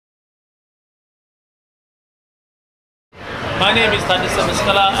My name is Tadesse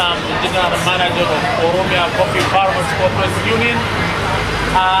Meskela. I'm the General Manager of Oromia Coffee Farmers Cooperative Union.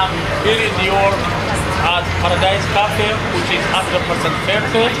 I'm here in New York at Paradise Cafe, which is 100% fair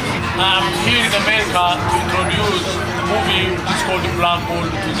trade. I'm here in America to introduce the movie which is called The Black Hole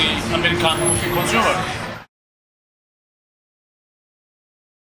to the American coffee consumer.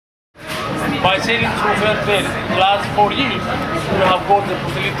 By selling through fair trade in the last 4 years, we have got the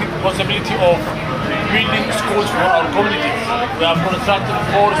possibility of building schools for our communities. We have constructed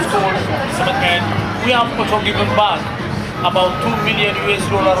 4 schools and we have also given back about $2 million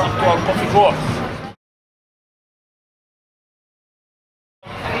to our coffee growers.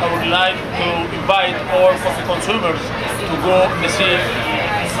 I would like to invite all coffee consumers to go and see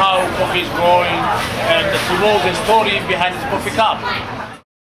how coffee is growing and to know the story behind the coffee cup.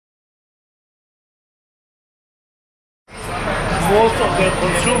 Most of the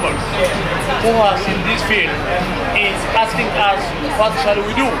consumers who are in this field is asking us, what shall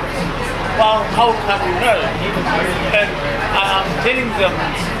we do? Well, how can we help? And I am telling them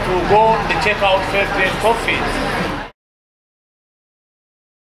to go and check out fair trade coffee.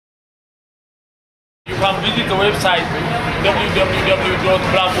 You can visit the website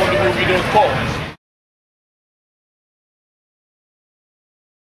www.blackholemovie.com.